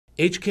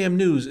HCAM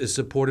News is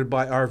supported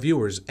by our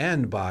viewers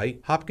and by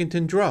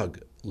Hopkinton Drug,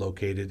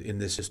 located in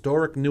this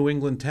historic New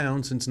England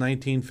town since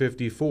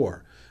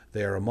 1954.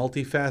 They are a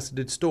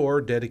multifaceted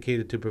store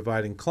dedicated to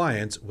providing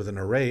clients with an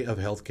array of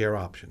healthcare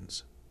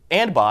options.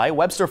 And by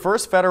Webster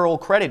First Federal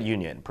Credit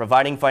Union,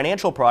 providing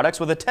financial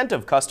products with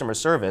attentive customer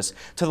service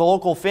to the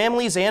local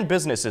families and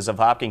businesses of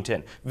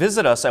Hopkinton.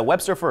 Visit us at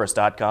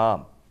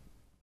websterfirst.com.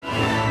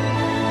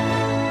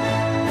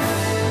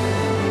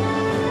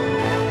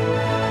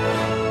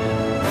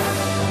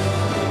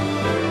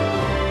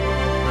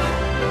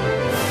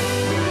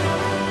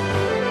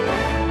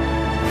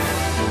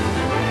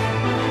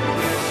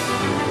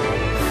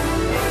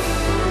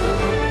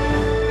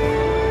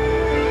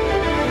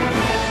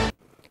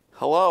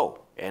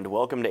 Hello, and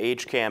welcome to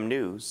HCAM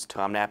News.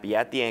 Tom Nappy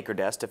at the anchor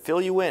desk to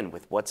fill you in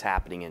with what's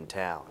happening in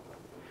town.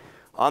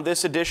 On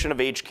this edition of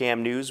HCAM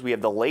News, we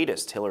have the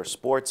latest Hiller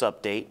sports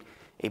update.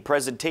 A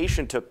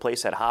presentation took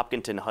place at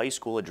Hopkinton High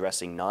School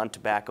addressing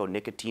non-tobacco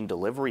nicotine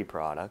delivery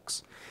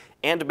products.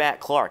 And Matt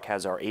Clark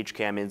has our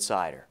HCAM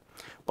Insider.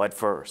 But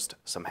first,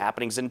 some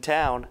happenings in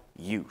town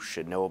you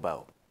should know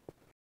about.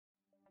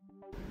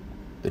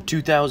 The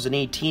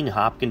 2018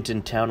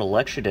 Hopkinton Town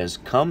election has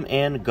come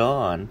and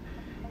gone.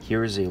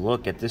 Here is a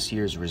look at this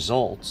year's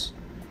results.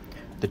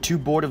 The two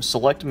Board of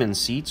Selectmen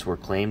seats were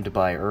claimed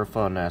by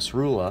Irfan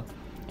Nasrullah,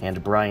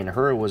 and Brian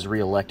Herr was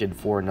re-elected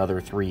for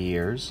another 3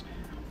 years.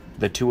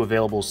 The two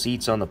available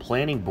seats on the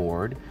Planning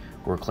Board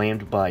were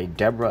claimed by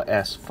Deborah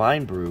S.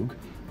 Feinbrug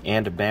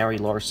and Mary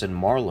Larson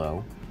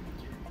Marlowe.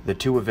 The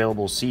two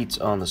available seats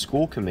on the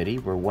School Committee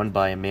were won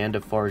by Amanda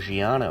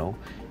Fargiano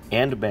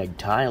and Meg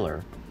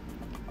Tyler.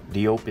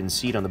 The open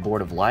seat on the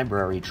Board of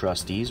Library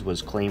Trustees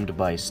was claimed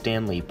by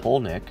Stanley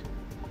Polnick.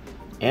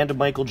 And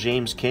Michael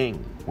James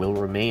King will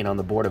remain on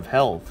the Board of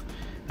Health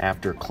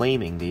after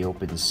claiming the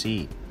open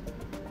seat.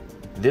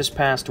 This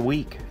past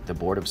week, the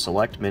Board of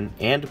Selectmen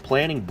and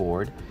Planning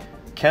Board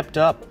kept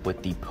up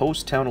with the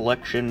post-town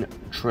election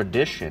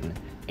tradition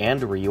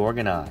and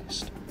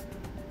reorganized.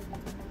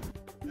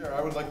 I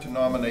would like to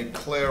nominate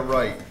Claire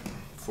Wright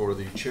for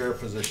the chair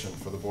position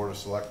for the Board of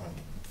Selectmen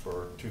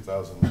for for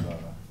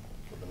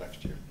the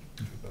next year,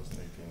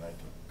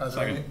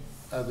 2018-19.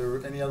 Are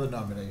there any other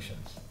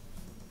nominations?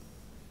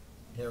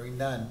 Hearing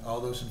none. All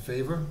those in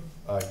favor?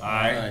 Aye.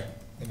 Aye.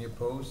 Any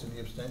opposed?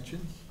 Any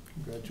abstentions?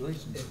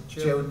 Congratulations.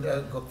 Chair would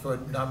look for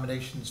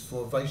nominations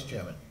for Vice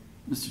Chairman.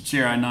 Mr.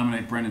 Chair, I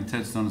nominate Brendan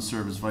Tedstone to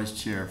serve as Vice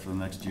Chair for the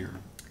next year.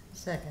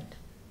 Second.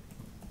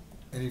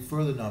 Any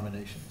further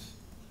nominations?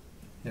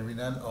 Hearing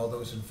none. All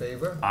those in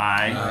favor?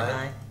 Aye.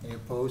 Aye. Any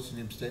opposed?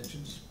 Any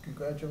abstentions?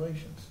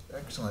 Congratulations.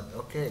 Excellent.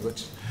 Okay,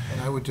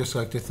 and I would just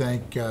like to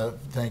thank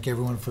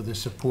everyone for the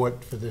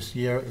support for this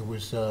year. It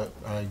was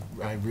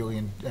I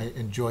really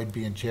enjoyed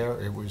being chair.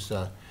 It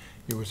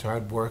was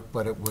hard work,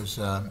 but it was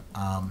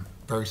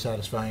very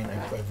satisfying.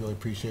 I really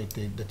appreciate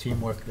the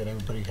teamwork that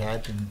everybody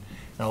had and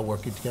all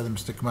working together.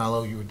 Mr.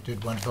 Kamalo, you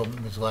did wonderful.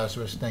 Ms.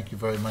 Lazarus, thank you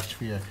very much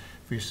for your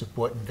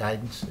support and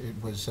guidance.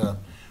 It was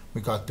we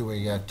got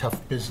through a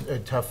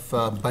tough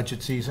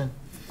budget season,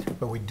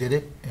 but we did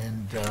it,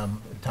 and the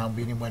town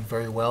meeting went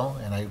very well.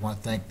 And I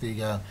want to thank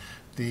the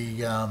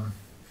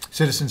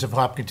citizens of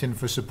Hopkinton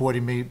for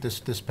supporting me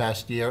this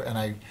past year.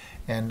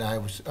 And I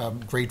was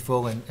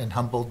grateful and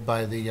humbled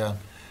by the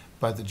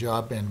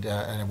job, and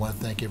I want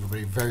to thank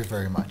everybody very,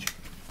 very much.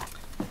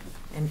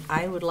 And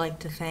I would like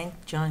to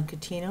thank John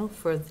Catino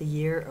for the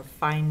year of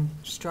fine,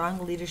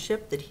 strong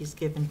leadership that he's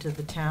given to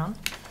the town.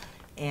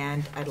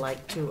 And I'd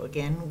like to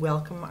again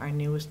welcome our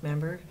newest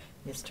member,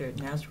 Mr.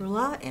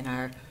 Nasrullah, and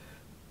our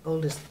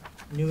oldest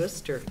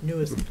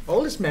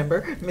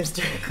member, Mr.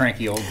 The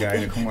cranky old guy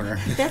in the corner.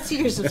 That's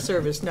years of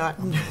service, not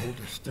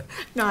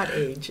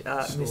age,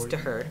 Mr.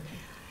 Hurd.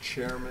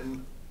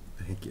 Chairman,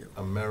 Thank you.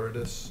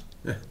 Emeritus,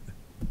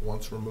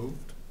 once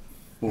removed.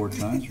 4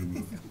 times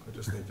removed. I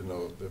just need to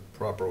know the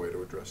proper way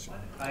to address you.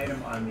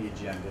 Item on the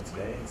agenda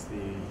today is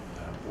the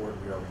board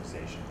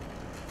reorganization.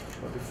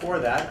 But before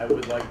that, I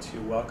would like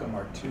to welcome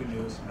our 2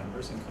 newest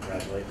members and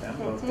congratulate them,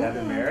 both Deb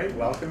and Mary.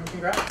 Welcome and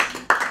congrats.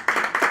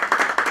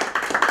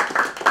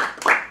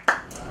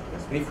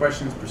 Any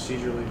questions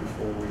procedurally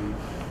before we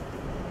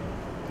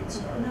get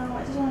started? No,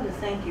 I just wanted to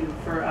thank you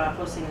for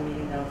hosting a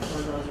meeting though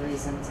for those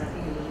reasons. I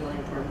think it was really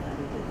important that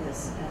we did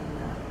this,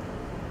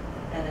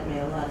 and it made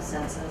a lot of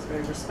sense. I was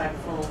very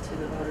respectful to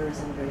the voters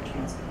and very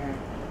transparent.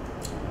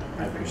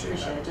 I appreciate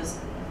that. it. Just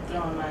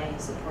throwing my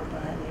support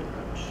behind the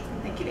approach.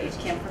 Thank you to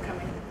HCAM for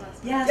coming to the class.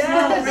 Yes,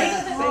 Yes.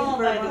 great call,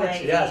 by the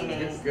way. Yes,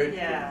 Amy. good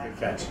Yeah,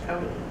 catch.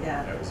 that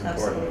was important.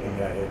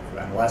 absolutely.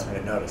 On the last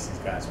minute notice, these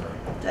guys were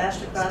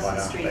Dashed across the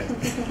street.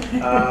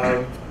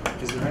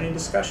 Is there any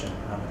discussion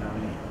on the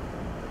nominee?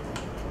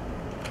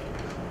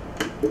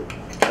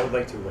 I would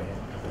like to weigh in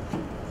with a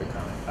quick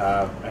comment.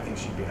 I think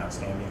she'd be an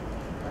outstanding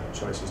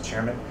choice as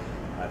chairman.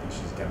 I think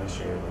she's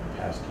demonstrated in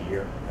the past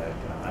year that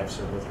I've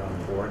served with her on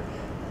the board,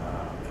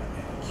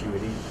 an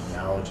acuity,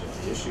 knowledge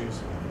of the issues,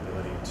 and the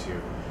ability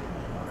to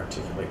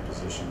articulate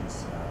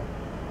positions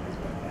has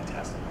been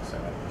fantastic. So I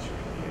think she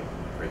would be a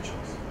great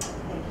choice.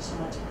 Thank you so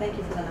much. Thank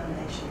you for the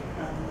nomination.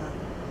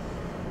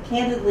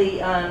 candidly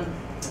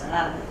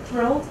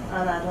thrilled,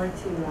 and I'd like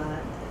to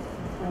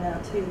point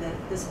out too that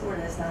this board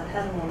has not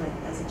had a woman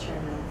as a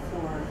chairman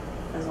for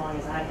as long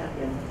as I have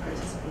been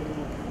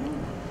participating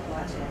and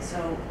watching.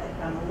 So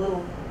I'm a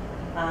little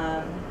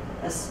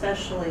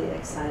especially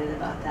excited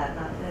about that.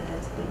 Not that it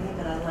has to be me,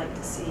 but I'd like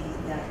to see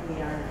that we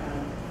are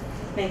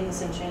making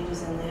some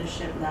changes in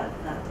leadership, not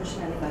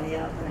pushing anybody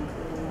out, but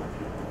including more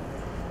people.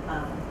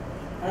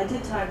 And I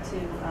did talk to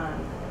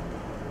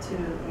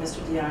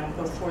Mr. DeYoung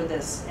before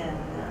this, and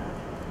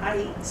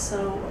I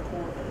so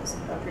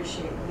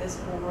appreciate this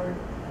board,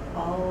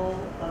 all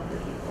of the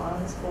people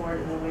on this board,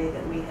 and the way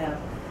that we have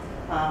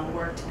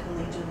worked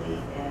collegially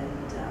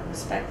and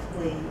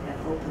respectfully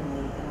and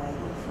openly, and I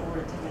look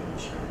forward to making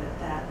sure that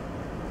that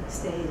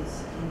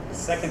stays. The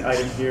second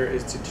item here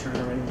is to turn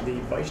in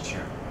the vice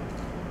chairman.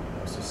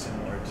 Also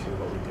similar to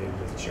what we did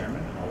with the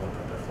chairman. I'll look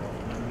up the floor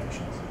for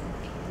nominations.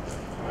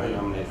 I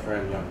nominate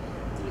Fran Young.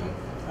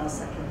 I'll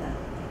second that.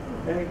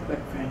 Very quick,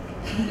 Frank.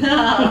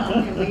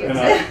 Can we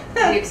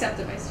accept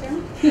the vice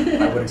chairman?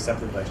 I would accept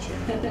the vice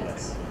chairman,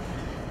 yes.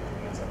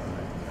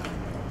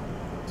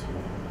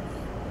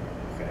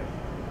 Okay.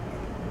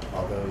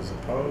 All those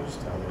opposed?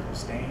 All those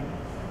abstain?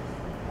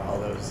 All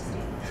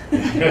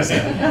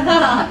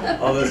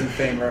those in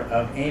favor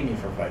of Amy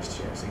for vice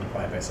chair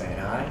signify by saying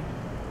aye.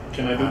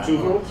 Can I do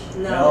 2 votes?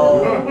 No.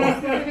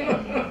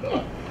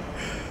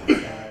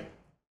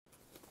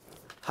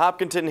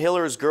 Hopkinton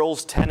Hillers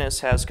girls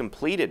tennis has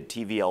completed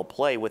TVL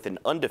play with an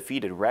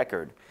undefeated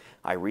record.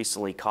 I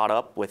recently caught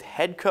up with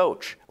head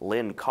coach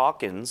Lynn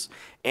Calkins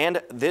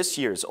and this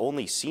year's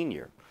only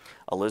senior,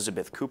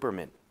 Elizabeth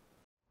Cooperman.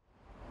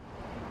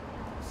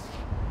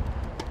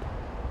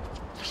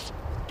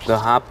 The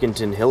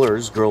Hopkinton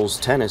Hillers girls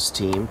tennis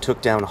team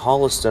took down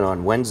Holliston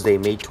on Wednesday,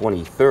 May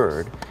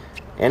 23rd,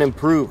 and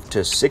improved to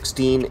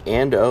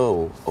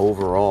 16-0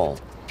 overall.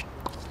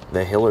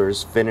 The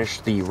Hillers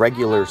finished the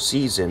regular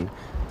season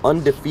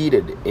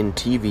undefeated in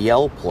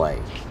TVL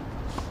play.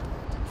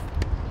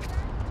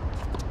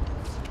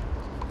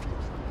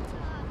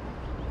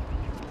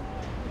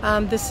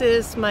 This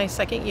is my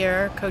second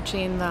year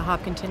coaching the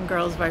Hopkinton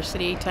girls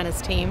varsity tennis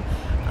team.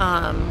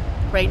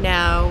 Right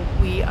now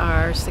we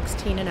are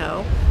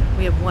 16-0.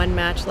 We have 1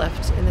 match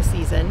left in the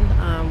season.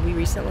 We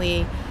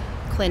recently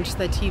clinched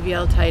the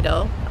TVL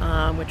title,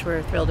 which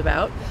we're thrilled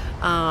about.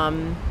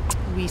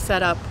 We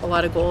set up a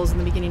lot of goals in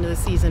the beginning of the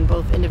season,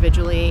 both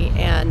individually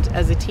and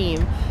as a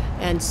team,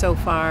 and so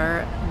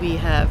far we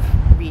have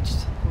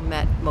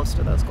met most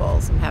of those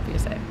goals, I'm happy to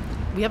say.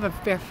 We have a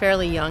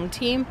fairly young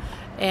team,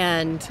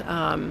 and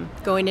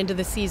going into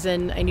the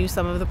season, I knew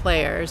some of the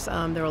players.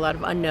 There were a lot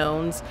of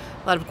unknowns,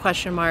 a lot of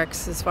question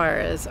marks as far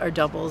as our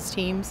doubles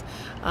teams.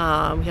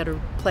 We had a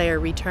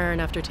player return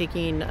after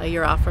taking a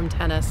year off from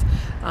tennis,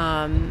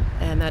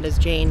 and that is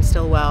Jane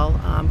Stillwell,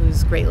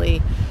 who's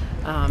greatly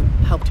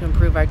helped to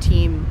improve our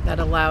team. That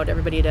allowed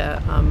everybody to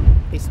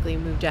basically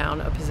move down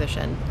a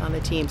position on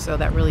the team, so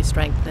that really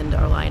strengthened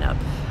our lineup.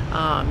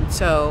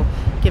 So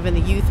given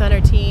the youth on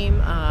our team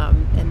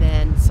and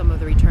then some of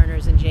the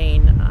returners and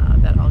Jane,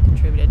 that all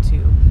contributed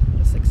to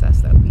the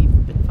success that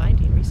we've been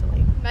finding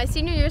recently. My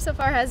senior year so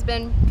far has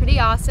been pretty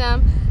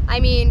awesome. I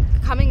mean,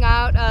 coming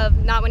out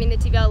of not winning the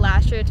TVL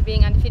last year to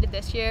being undefeated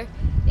this year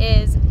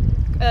is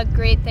a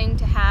great thing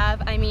to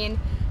have. I mean,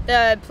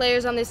 the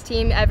players on this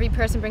team, every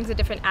person brings a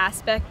different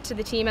aspect to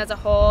the team as a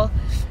whole.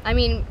 I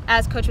mean,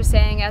 as Coach was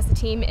saying, as the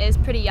team is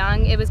pretty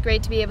young, it was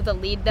great to be able to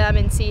lead them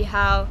and see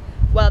how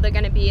well they're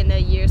going to be in the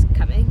years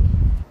coming.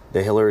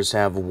 The Hillers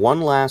have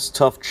one last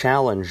tough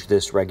challenge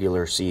this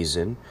regular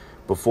season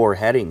before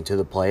heading to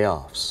the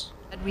playoffs.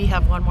 We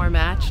have one more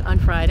match on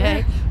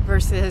Friday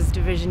versus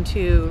Division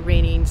II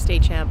reigning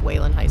state champ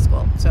Wayland High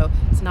School. So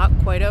it's not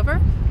quite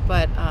over,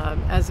 but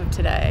as of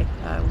today,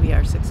 we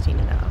are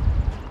 16-0.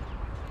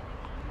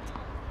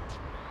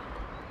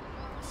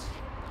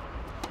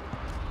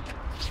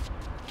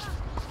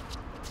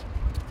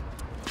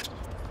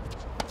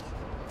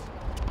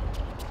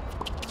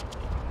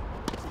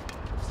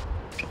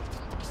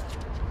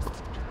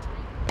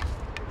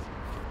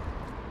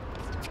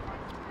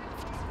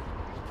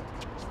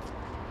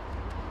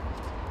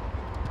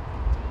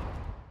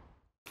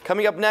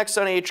 Coming up next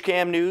on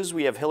HCAM News,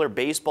 we have Hiller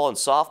baseball and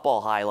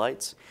softball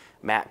highlights.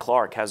 Matt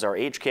Clark has our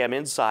HCAM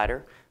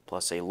Insider,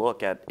 plus a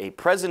look at a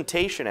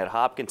presentation at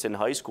Hopkinton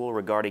High School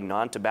regarding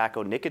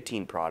non-tobacco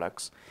nicotine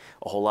products.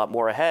 A whole lot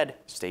more ahead.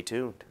 Stay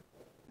tuned.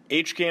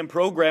 HCAM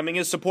programming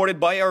is supported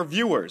by our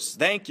viewers,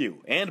 thank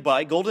you, and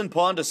by Golden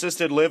Pond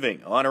Assisted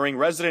Living, honoring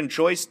resident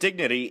choice,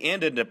 dignity,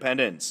 and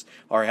independence.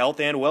 Our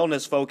health and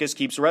wellness focus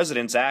keeps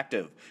residents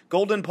active.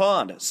 Golden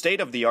Pond,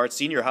 state-of-the-art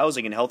senior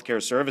housing and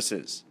healthcare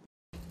services.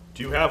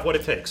 Do you have what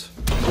it takes?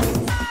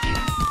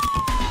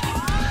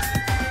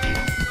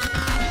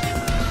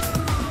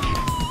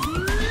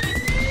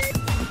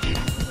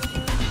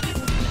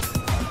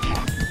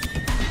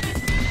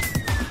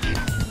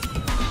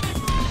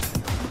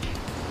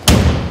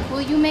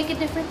 Will you make a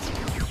difference?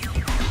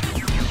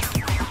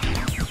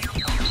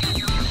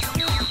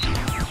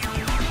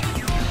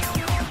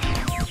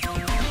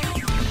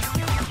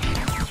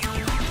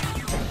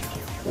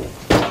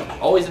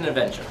 always an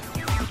adventure.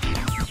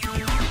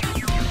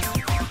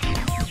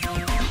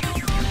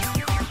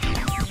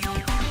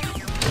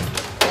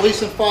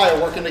 Police and fire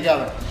working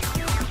together.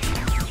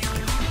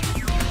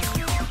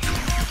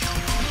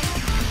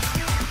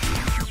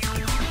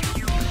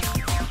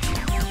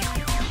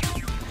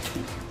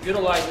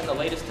 Utilizing the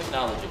latest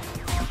technology.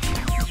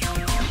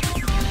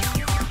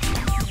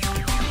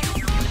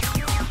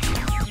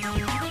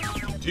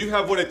 Do you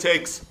have what it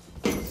takes?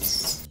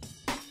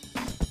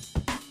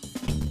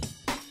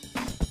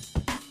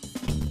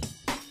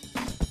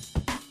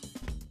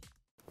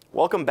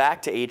 Welcome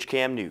back to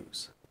HCAM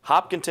News.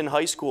 Hopkinton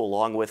High School,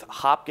 along with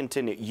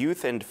Hopkinton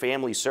Youth and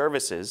Family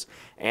Services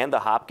and the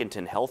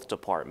Hopkinton Health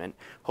Department,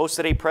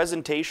 hosted a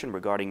presentation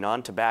regarding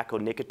non-tobacco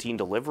nicotine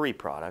delivery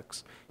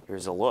products.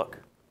 Here's a look.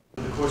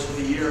 Over the course of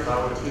the year, if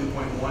I were to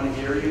pinpoint one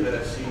area that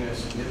I've seen a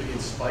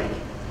significant spike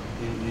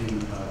in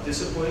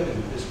discipline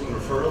and discipline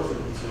referrals,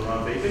 it's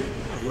around vaping.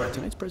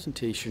 Tonight's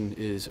presentation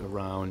is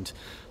around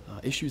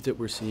issues that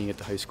we're seeing at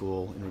the high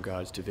school in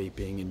regards to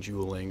vaping and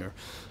juuling, or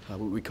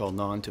what we call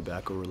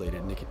non-tobacco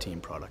related nicotine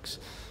products.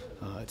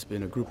 It's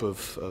been a group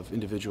of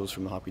individuals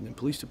from the Hopkinton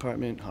Police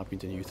Department,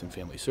 Hopkinton Youth and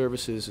Family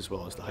Services, as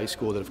well as the high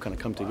school that have kind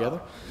of come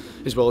together,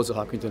 as well as the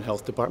Hopkinton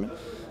Health Department,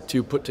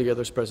 to put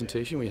together this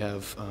presentation. We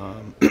have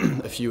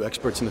a few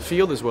experts in the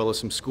field, as well as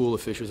some school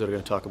officials that are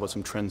going to talk about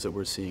some trends that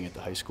we're seeing at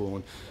the high school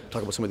and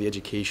talk about some of the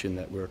education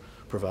that we're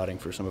providing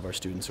for some of our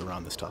students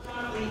around this topic.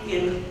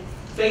 In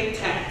vape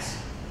tanks,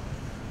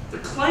 the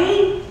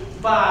claim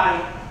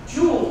by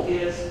Juul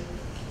is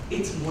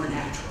it's more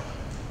natural.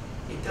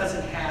 It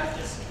doesn't have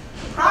this.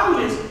 The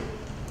problem is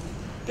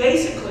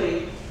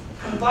basically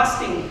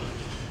combusting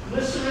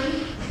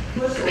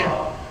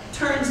glycerol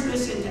turns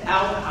this into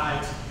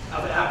aldehydes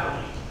of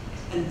acrylamide.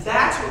 And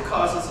that's what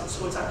causes it,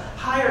 so it's a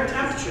higher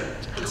temperature.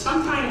 But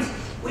sometimes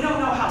we don't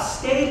know how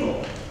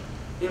stable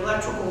the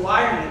electrical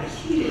wiring and the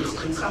heat is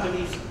in some of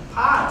these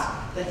pods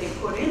that they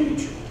put in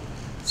the Juul.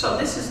 So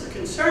this is the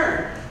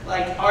concern,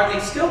 like, are they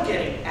still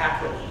getting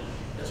acrylamide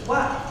as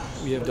well?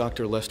 We have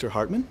Dr. Lester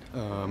Hartman,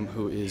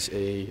 who is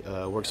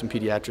works in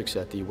pediatrics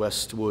at the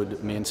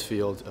Westwood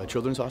Mansfield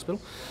Children's Hospital,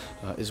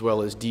 as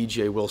well as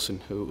DJ Wilson,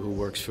 who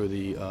works for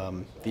the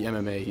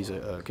MMA. He's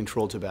a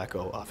controlled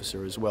tobacco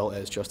officer, as well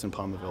as Justin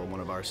Palmerville, one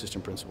of our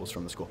assistant principals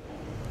from the school.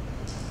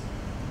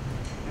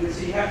 And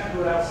so you have to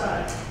do it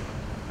outside.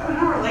 About an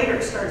hour later,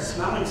 it started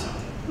smelling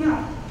something, kind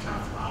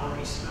of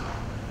flowery smell.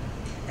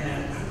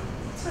 And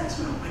what's that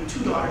smell? My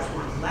two daughters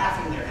were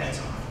laughing their heads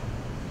off.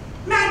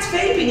 Matt's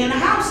vaping in the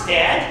house,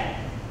 Dad.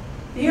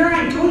 Here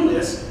I'm doing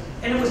this,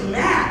 and it was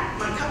Matt,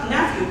 my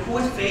nephew, who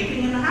was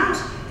vaping in the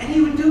house. And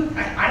he would do,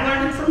 I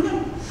learned it from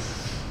him.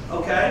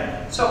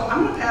 Okay? So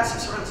I'm going to pass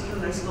this around to you, a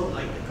nice little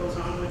light that goes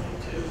on with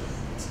it, too.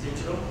 It's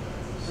digital.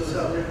 So is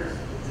that different?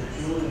 The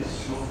Juul is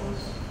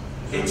smokeless?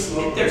 It's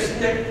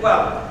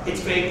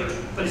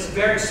vapor, but it's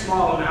very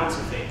small amounts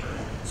of vapor.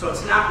 So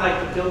it's not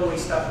like the billowy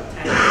stuff with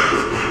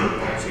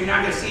 10 So you're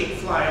not going to see it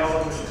fly all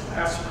over the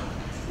classroom,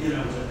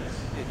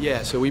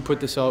 Yeah, so we put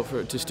this out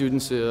to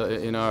students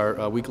in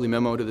our weekly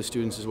memo to the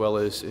students, as well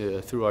as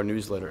through our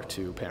newsletter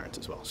to parents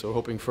as well. So we're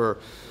hoping for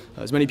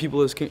as many people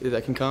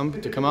that can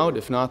come out.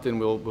 If not, then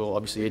we'll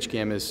obviously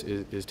HCAM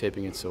is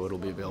taping it, so it'll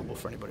be available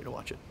for anybody to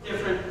watch it.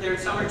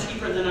 Some are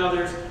cheaper than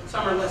others,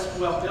 some are less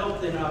well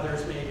built than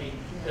others maybe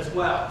as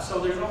well. So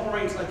there's a whole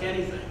range like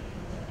anything.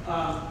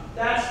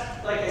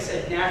 That's, like I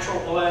said,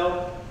 natural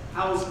oil.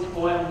 How is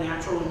oil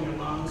natural in your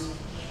lungs?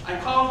 I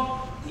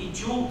called the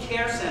Juul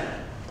Care Center.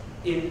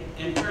 And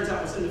it turns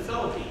out it was in the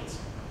Philippines.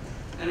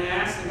 And I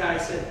asked the guy, I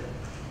said,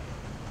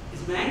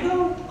 is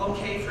mango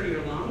okay for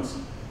your lungs?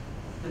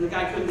 And the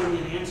guy couldn't give me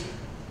an answer.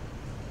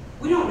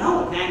 We don't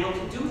know what mango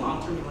can do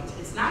long-term in your lungs.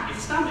 It's not your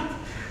stomach.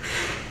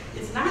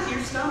 It's not your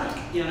stomach,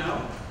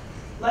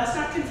 Let's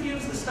not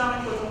confuse the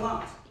stomach with the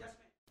lungs.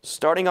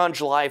 Starting on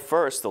July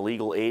 1st, the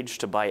legal age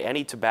to buy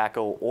any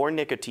tobacco or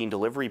nicotine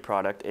delivery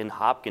product in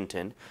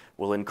Hopkinton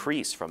will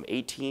increase from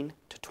 18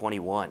 to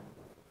 21.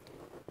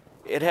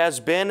 It has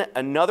been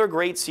another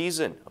great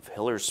season of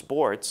Hillers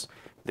sports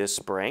this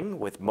spring,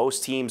 with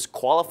most teams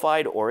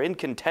qualified or in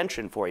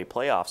contention for a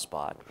playoff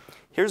spot.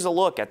 Here's a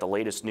look at the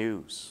latest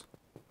news.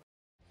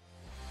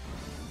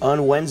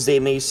 On Wednesday,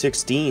 May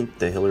 16th,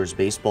 the Hillers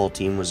baseball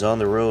team was on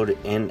the road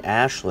in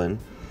Ashland.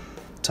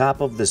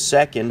 Top of the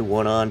second,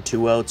 1 on,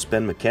 2 outs,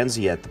 Ben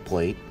McKenzie at the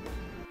plate.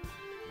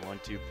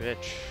 1-2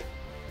 pitch.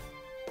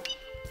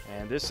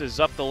 And this is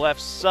up the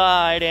left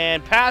side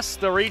and past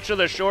the reach of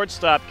the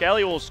shortstop.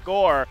 Kelly will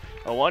score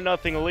a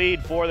 1-0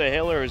 lead for the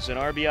Hillers, an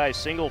RBI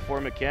single for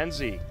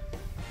McKenzie.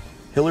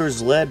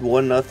 Hillers led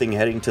 1-0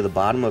 heading to the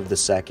bottom of the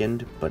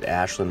second, but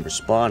Ashland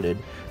responded.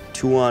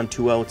 2 on,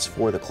 2 outs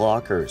for the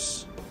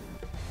Clockers.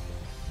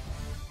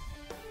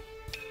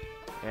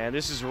 And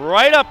this is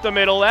right up the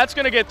middle. That's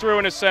going to get through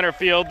into center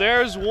field.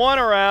 There's one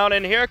around,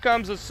 and here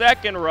comes the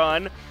second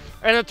run.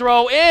 And the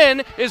throw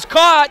in is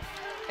caught,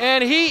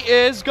 and he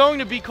is going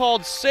to be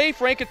called safe.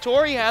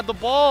 Rankatori had the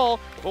ball,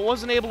 but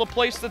wasn't able to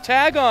place the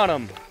tag on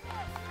him.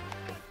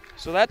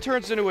 So that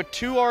turns into a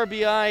 2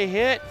 RBI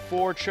hit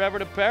for Trevor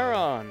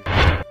DePeron.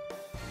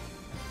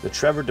 The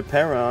Trevor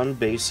DePeron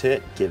base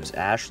hit gives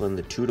Ashland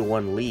the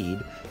 2-1 lead,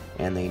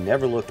 and they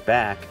never looked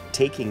back,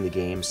 taking the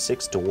game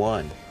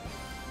 6-1.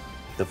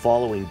 The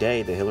following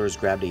day, the Hillers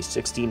grabbed a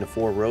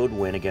 16-4 road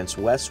win against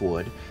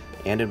Westwood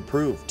and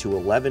improved to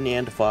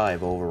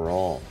 11-5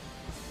 overall.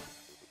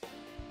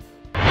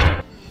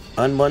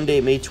 On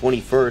Monday, May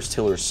 21st,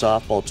 Hillers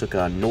softball took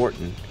on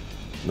Norton.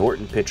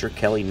 Norton pitcher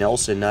Kelly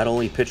Nelson not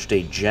only pitched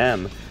a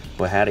gem,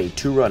 but had a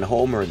 2-run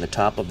homer in the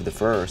top of the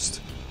first.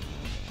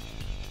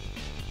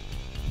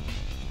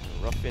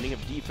 Rough inning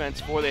of defense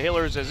for the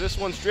Hillers as this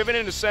one's driven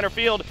into center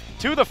field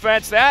to the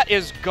fence. That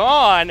is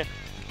gone.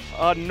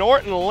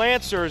 Norton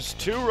Lancers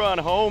 2-run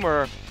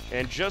homer,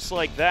 and just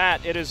like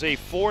that, it is a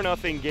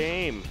 4-0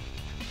 game.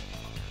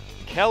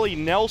 Kelly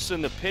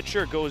Nelson, the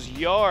pitcher, goes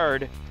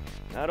yard.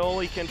 Not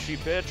only can she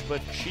pitch,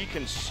 but she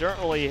can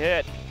certainly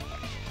hit.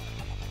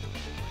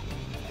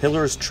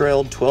 Hillers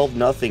trailed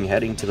 12-0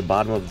 heading to the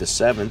bottom of the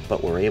 7th,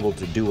 but were able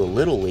to do a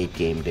little late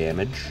game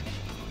damage.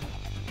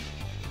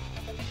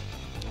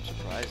 I'm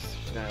surprised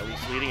she's not at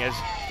least leading as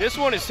this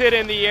one is hit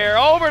in the air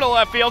over to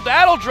left field.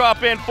 That'll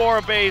drop in for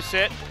a base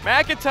hit.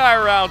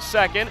 McIntyre around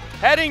second,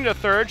 heading to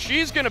third.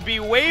 She's going to be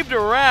waved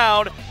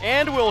around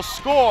and will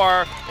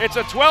score. It's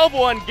a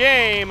 12-1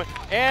 game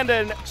and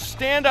a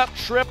stand-up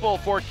triple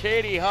for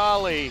Katie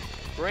Holly.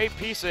 Great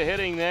piece of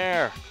hitting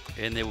there.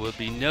 And there will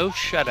be no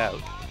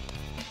shutout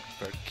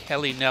for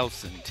Kelly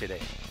Nelson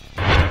today.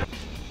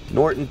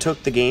 Norton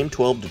took the game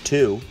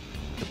 12-2.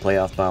 The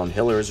playoff-bound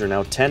Hillers are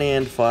now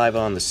 10-5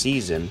 on the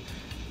season.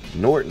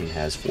 Norton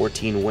has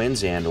 14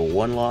 wins and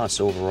 1 loss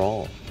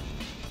overall.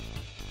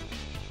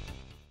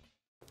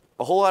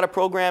 A whole lot of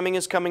programming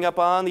is coming up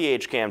on the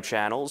HCAM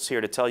channels.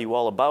 Here to tell you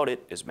all about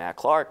it is Matt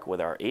Clark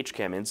with our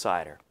HCAM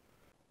Insider.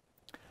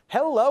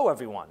 Hello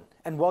everyone,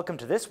 and welcome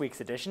to this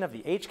week's edition of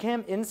the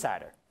HCAM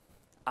Insider.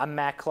 I'm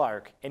Matt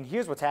Clark, and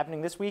here's what's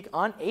happening this week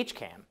on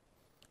HCAM.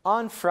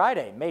 On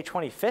Friday, May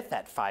 25th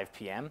at 5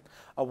 p.m.,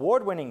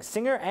 award-winning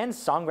singer and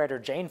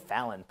songwriter Jane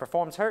Fallon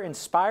performs her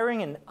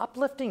inspiring and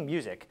uplifting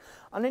music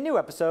on a new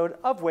episode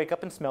of Wake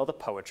Up and Smell the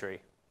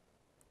Poetry.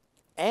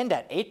 And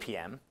at 8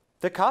 p.m.,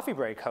 the Coffee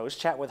Break hosts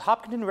chat with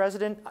Hopkinton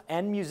resident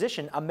and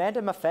musician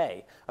Amanda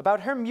Maffei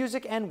about her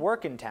music and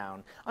work in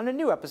town on a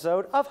new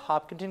episode of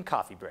Hopkinton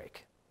Coffee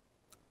Break.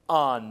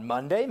 On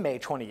Monday, May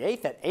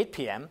 28th at 8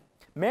 p.m.,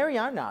 Mary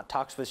Arnott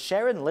talks with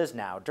Sharon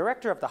Lisnow,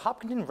 director of the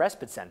Hopkinton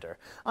Respite Center,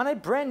 on a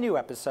brand new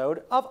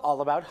episode of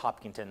All About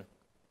Hopkinton.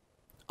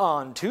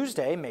 On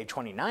Tuesday, May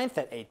 29th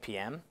at 8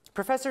 p.m.,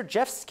 Professor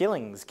Jeff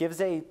Skillings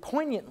gives a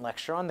poignant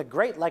lecture on the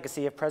great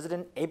legacy of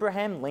President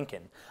Abraham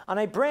Lincoln on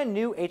a brand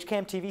new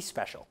HCAM TV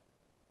special.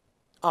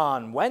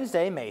 On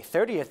Wednesday, May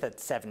 30th at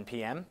 7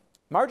 p.m.,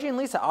 Margie and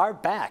Lisa are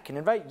back and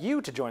invite you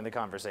to join the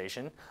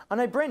conversation on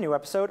a brand new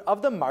episode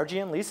of The Margie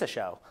and Lisa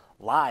Show,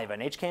 live on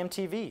HCAM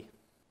TV.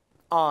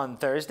 On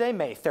Thursday,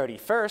 May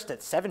 31st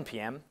at 7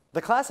 p.m.,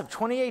 the class of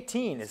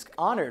 2018 is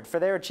honored for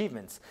their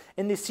achievements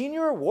in the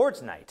Senior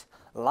Awards Night,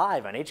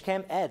 live on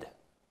HCAM Ed.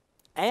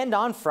 And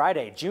on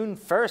Friday, June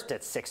 1st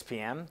at 6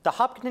 p.m., the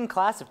Hopkinton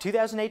Class of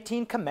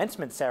 2018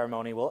 commencement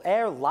ceremony will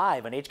air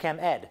live on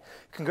HCAM Ed.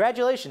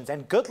 Congratulations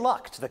and good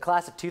luck to the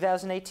class of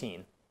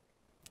 2018.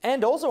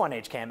 And also on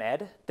HCAM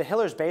Ed, the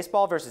Hillers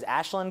Baseball vs.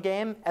 Ashland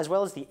game, as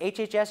well as the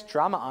HHS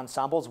Drama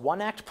Ensemble's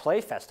one-act play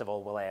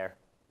festival will air.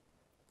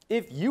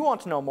 If you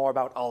want to know more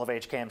about all of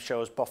HCAM's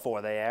shows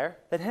before they air,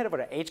 then head over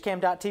to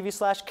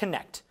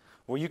hcam.tv/connect,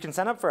 where you can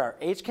sign up for our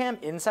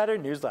HCAM Insider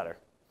newsletter.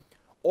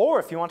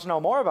 Or if you want to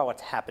know more about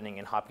what's happening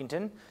in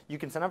Hopkinton, you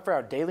can sign up for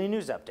our daily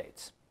news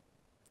updates.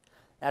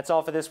 That's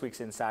all for this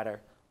week's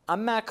Insider.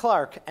 I'm Matt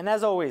Clark, and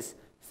as always,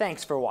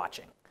 thanks for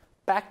watching.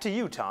 Back to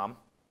you, Tom.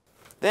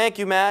 Thank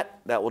you, Matt.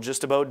 That will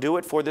just about do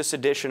it for this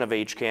edition of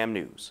HCAM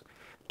News.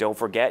 Don't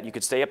forget, you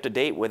can stay up to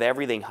date with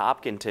everything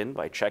Hopkinton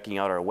by checking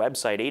out our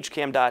website,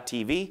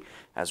 hcam.tv,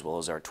 as well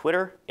as our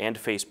Twitter and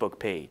Facebook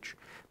page.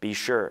 Be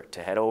sure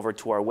to head over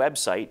to our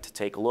website to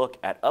take a look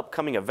at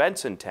upcoming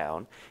events in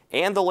town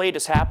and the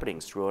latest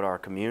happenings throughout our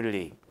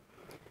community.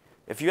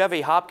 If you have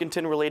a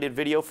Hopkinton-related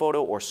video,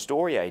 photo, or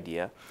story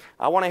idea,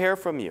 I want to hear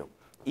from you.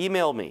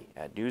 Email me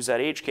at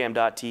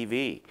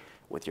news@hcam.tv.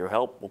 With your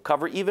help, we'll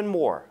cover even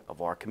more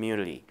of our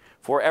community.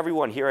 For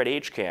everyone here at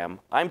HCAM,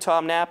 I'm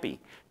Tom Nappy.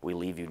 We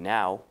leave you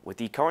now with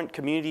the current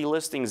community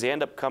listings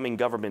and upcoming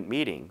government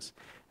meetings.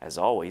 As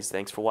always,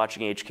 thanks for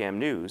watching HCAM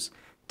News.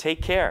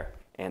 Take care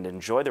and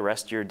enjoy the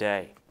rest of your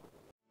day.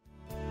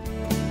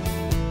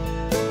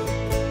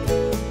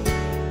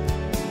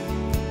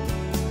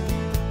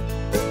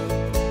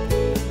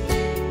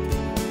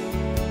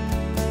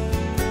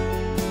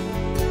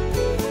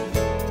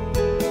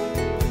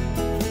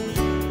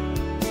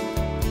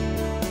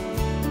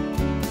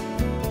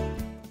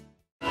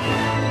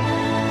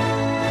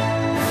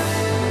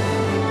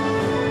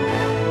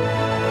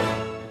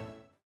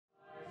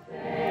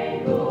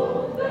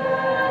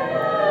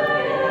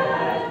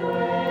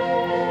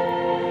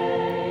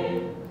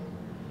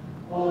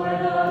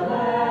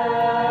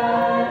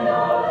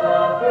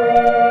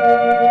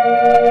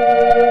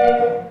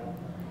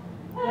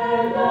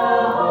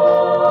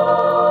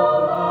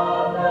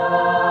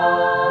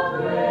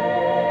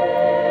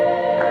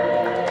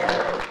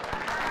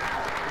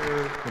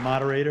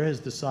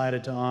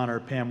 decided to honor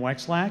Pam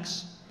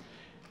Wexlax,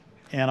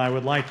 and I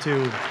would like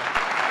to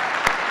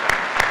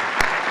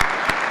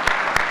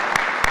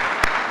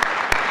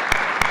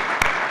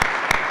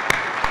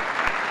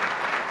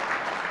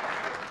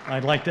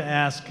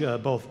ask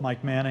both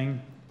Mike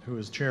Manning, who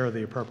is chair of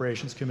the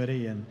Appropriations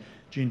Committee, and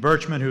Gene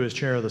Birchman, who is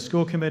chair of the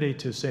School Committee,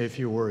 to say a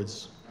few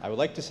words. I would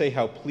like to say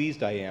how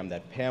pleased I am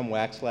that Pam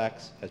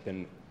Wexlax has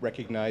been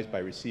recognized by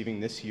receiving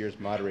this year's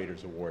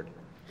Moderator's Award.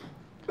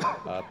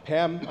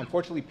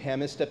 Unfortunately,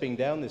 Pam is stepping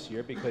down this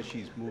year because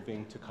she's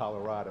moving to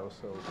Colorado,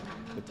 so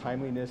the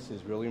timeliness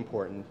is really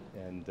important,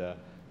 and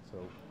so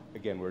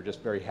again, we're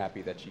just very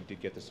happy that she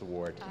did get this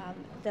award.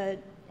 The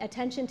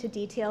attention to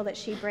detail that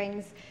she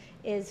brings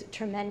is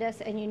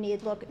tremendous, and you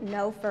need look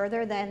no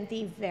further than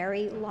the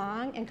very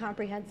long and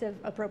comprehensive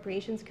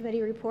Appropriations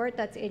Committee report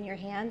that's in your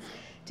hands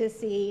to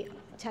see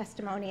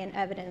testimony and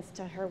evidence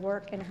to her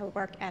work and her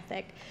work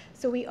ethic.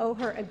 So we owe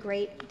her a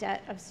great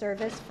debt of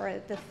service for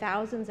the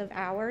thousands of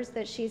hours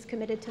that she's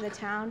committed to the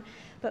town,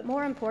 but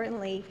more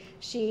importantly,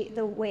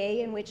 the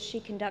way in which she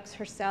conducts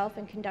herself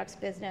and conducts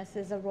business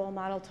is a role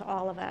model to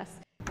all of us.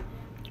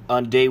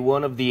 On day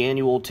one of the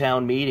annual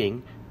town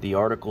meeting, the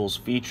articles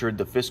featured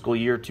the fiscal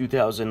year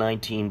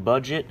 2019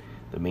 budget,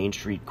 the Main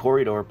Street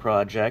Corridor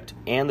project,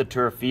 and the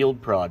turf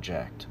field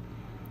project.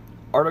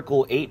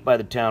 Article 8 by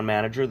the town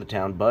manager, the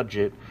town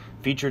budget,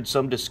 featured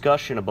some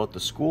discussion about the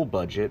school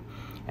budget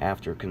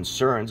after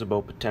concerns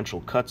about potential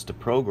cuts to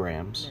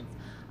programs.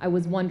 I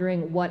was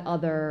wondering what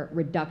other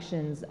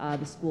reductions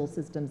the school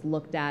systems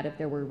looked at, if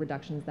there were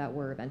reductions that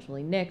were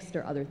eventually nixed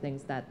or other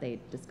things that they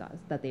discussed.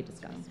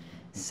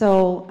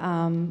 So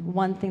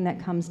one thing that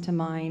comes to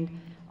mind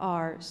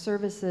are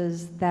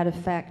services that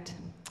affect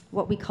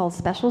what we call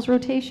specials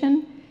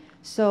rotation.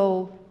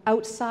 So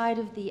outside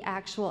of the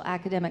actual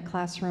academic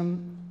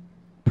classroom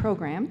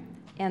program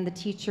and the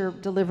teacher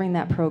delivering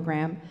that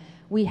program,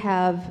 we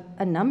have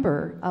a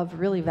number of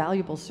really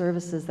valuable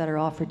services that are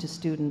offered to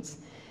students.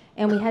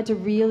 And we had to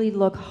really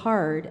look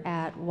hard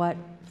at what,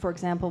 for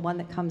example, one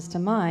that comes to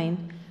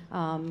mind,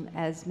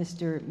 as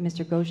Mr.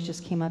 Ghosh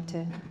just came up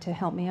to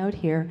help me out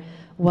here,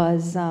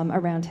 was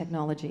around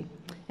technology.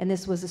 And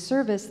this was a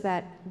service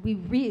that we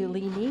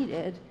really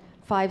needed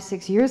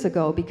 5-6 years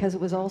ago because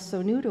it was all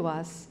so new to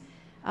us,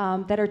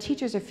 that our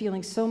teachers are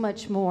feeling so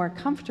much more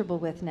comfortable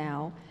with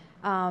now,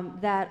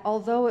 that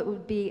although it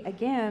would be,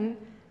 again,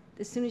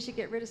 as soon as you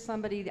get rid of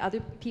somebody, the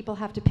other people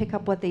have to pick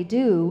up what they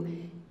do,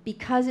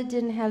 because it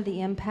didn't have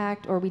the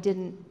impact, or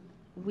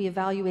we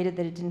evaluated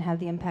that it didn't have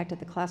the impact at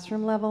the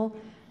classroom level.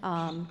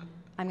 I'm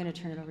going to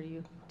turn it over to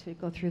you to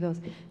go through those.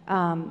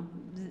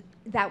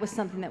 That was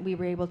something that we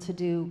were able to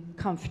do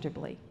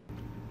comfortably.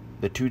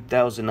 The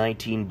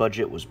 2019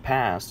 budget was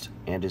passed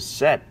and is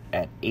set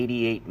at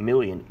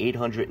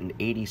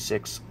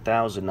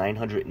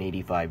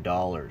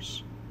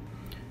 $88,886,985.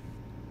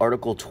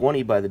 Article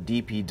 20 by the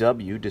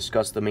DPW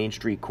discussed the Main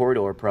Street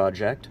Corridor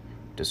project.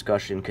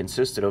 Discussion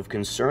consisted of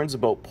concerns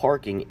about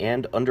parking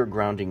and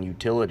undergrounding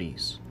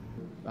utilities.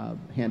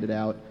 Handed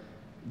out,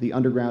 the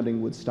undergrounding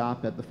would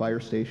stop at the fire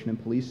station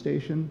and police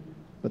station,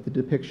 but the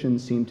depictions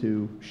seem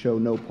to show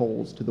no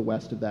poles to the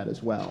west of that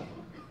as well.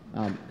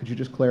 Could you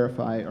just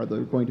clarify, are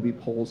there going to be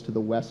poles to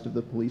the west of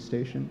the police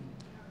station?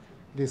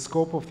 The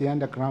scope of the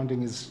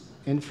undergrounding is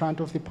in front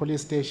of the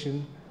police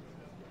station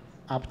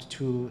up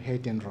to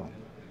Hayden Road.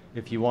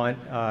 If you want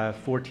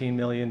 $14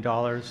 million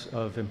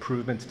of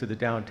improvements to the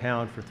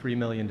downtown for $3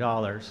 million,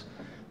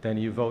 then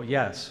you vote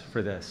yes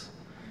for this.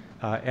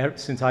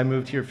 Since I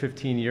moved here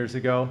 15 years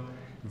ago,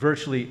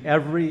 virtually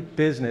every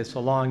business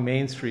along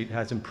Main Street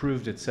has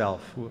improved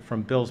itself,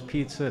 from Bill's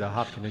Pizza to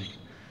Hopkins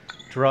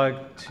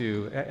Drug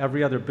to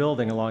every other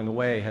building along the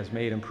way has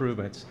made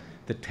improvements.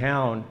 The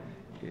town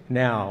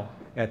now,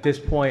 at this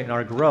point in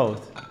our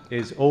growth,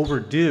 is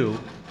overdue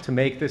to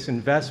make this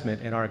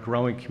investment in our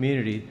growing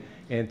community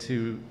and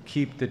to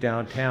keep the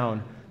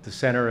downtown the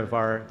center of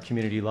our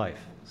community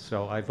life.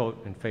 So I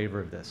vote in favor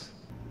of this.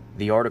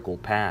 The article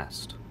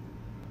passed.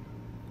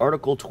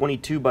 Article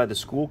 22 by the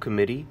school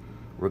committee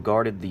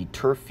regarded the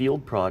turf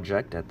field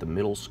project at the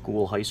middle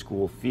school, high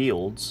school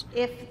fields.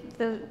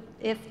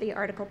 If the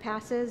article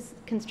passes,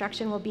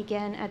 construction will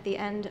begin at the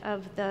end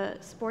of the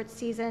sports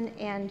season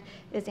and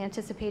is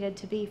anticipated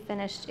to be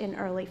finished in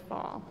early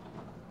fall.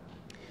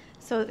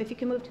 So if you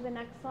can move to the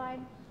next slide.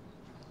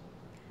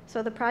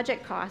 So the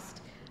project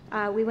cost.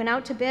 We went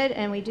out to bid,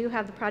 and we do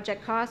have the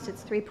project cost.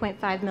 It's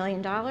 $3.5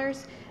 million.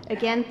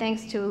 Again,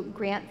 thanks to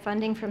grant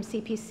funding from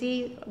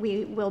CPC,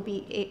 we will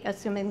be,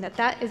 assuming that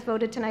that is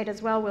voted tonight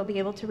as well, we'll be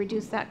able to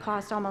reduce that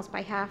cost almost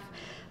by half,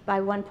 by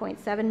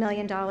 $1.7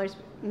 million,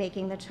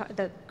 making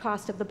the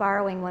cost of the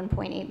borrowing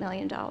 $1.8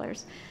 million.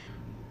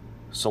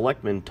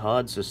 Selectman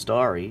Todd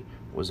Sestari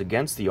was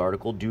against the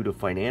article due to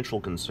financial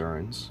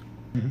concerns.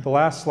 The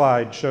last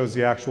slide shows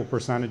the actual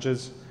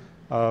percentages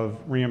of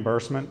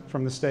reimbursement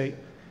from the state.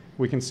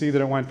 We can see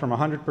that it went from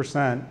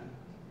 100%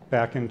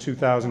 back in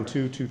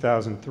 2002,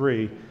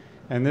 2003,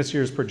 and this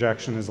year's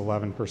projection is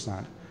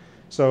 11%.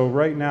 So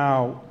right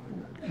now,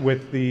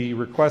 with the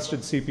requested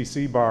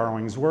CPC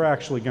borrowings, we're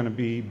actually going to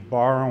be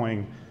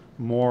borrowing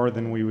more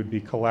than we would be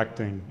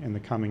collecting in the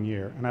coming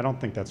year, and I don't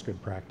think that's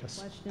good practice.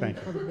 Question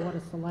for the Board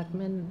of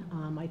Selectmen.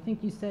 I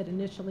think you said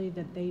initially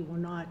that they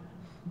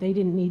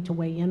didn't need to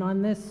weigh in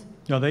on this.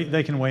 No,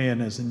 they can weigh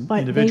in as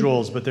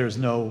individuals, but there's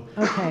no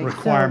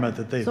requirement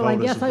that they vote as a board.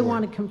 So I guess I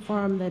want to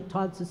confirm that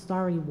Todd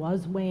Sestari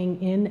was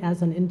weighing in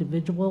as an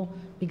individual,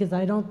 because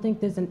I don't think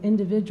there's an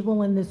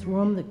individual in this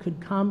room that could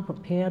come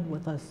prepared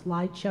with a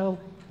slideshow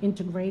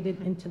integrated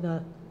into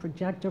the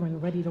projector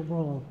and ready to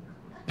roll.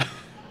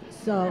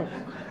 So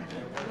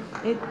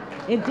it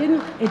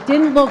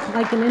didn't look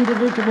like an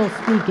individual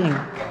speaking.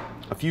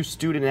 A few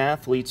student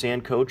athletes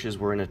and coaches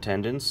were in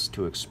attendance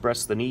to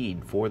express the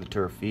need for the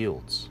turf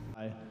fields.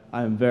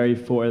 I'm very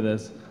for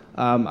this.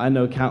 I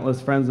know countless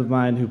friends of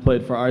mine who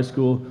played for our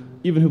school,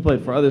 even who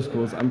played for other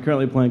schools. I'm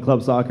currently playing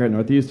club soccer at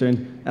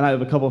Northeastern, and I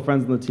have a couple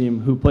friends on the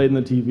team who played in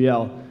the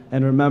TVL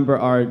and remember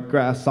our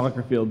grass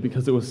soccer field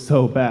because it was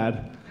so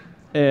bad.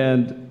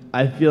 And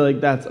I feel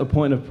like that's a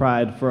point of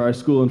pride for our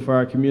school and for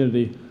our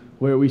community,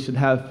 where we should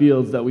have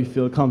fields that we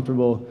feel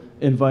comfortable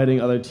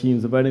inviting other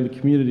teams, inviting the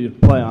community to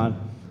play on.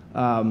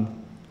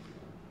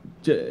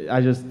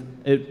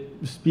 It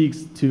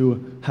speaks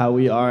to how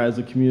we are as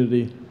a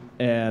community,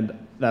 and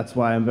that's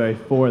why I'm very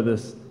for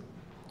this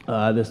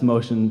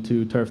motion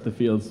to turf the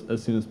fields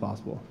as soon as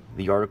possible.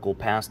 The article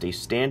passed a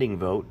standing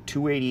vote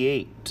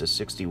 288 to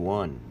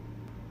 61.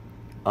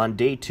 On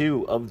day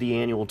 2 of the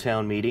annual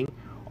town meeting,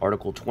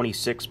 Article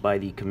 26 by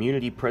the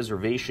Community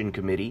Preservation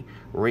Committee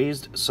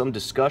raised some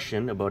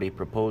discussion about a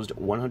proposed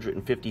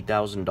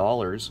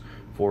 $150,000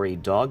 for a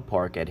dog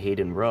park at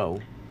Hayden Row.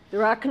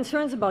 There are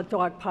concerns about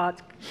dog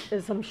parks,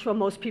 as I'm sure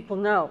most people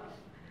know.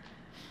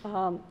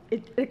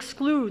 It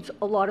excludes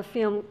a lot of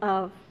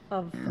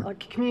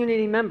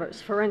community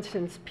members. For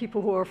instance,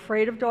 people who are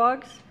afraid of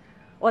dogs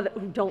or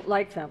who don't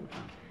like them.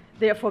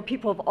 Therefore,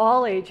 people of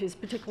all ages,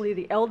 particularly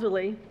the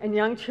elderly and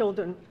young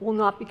children, will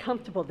not be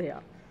comfortable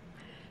there.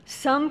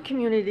 Some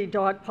community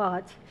dog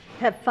parks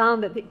have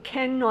found that they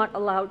cannot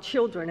allow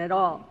children at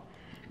all.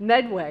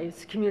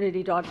 Medway's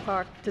community dog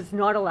park does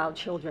not allow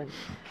children.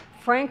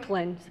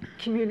 Franklin's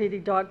community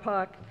dog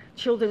park,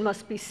 children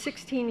must be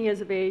 16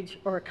 years of age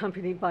or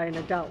accompanied by an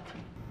adult.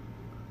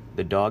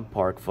 The dog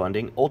park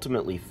funding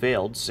ultimately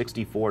failed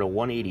 64 to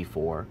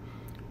 184,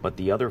 but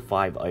the other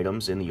 5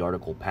 items in the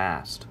article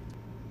passed.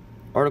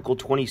 Article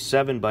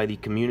 27 by the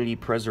Community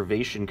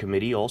Preservation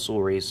Committee also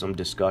raised some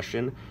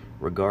discussion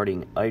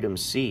regarding Item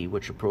C,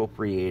 which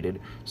appropriated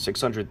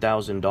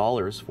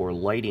 $600,000 for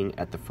lighting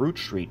at the Fruit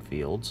Street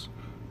fields.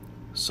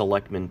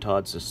 Selectman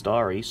Todd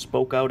Sestari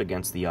spoke out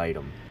against the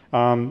item.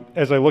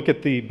 As I look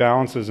at the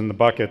balances in the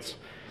buckets,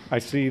 I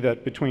see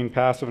that between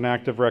passive and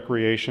active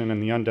recreation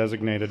and the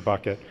undesignated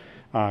bucket,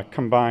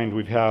 combined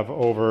we have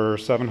over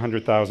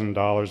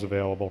 $700,000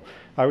 available.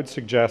 I would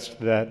suggest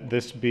that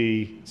this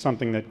be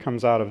something that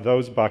comes out of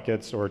those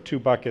buckets, or 2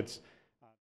 buckets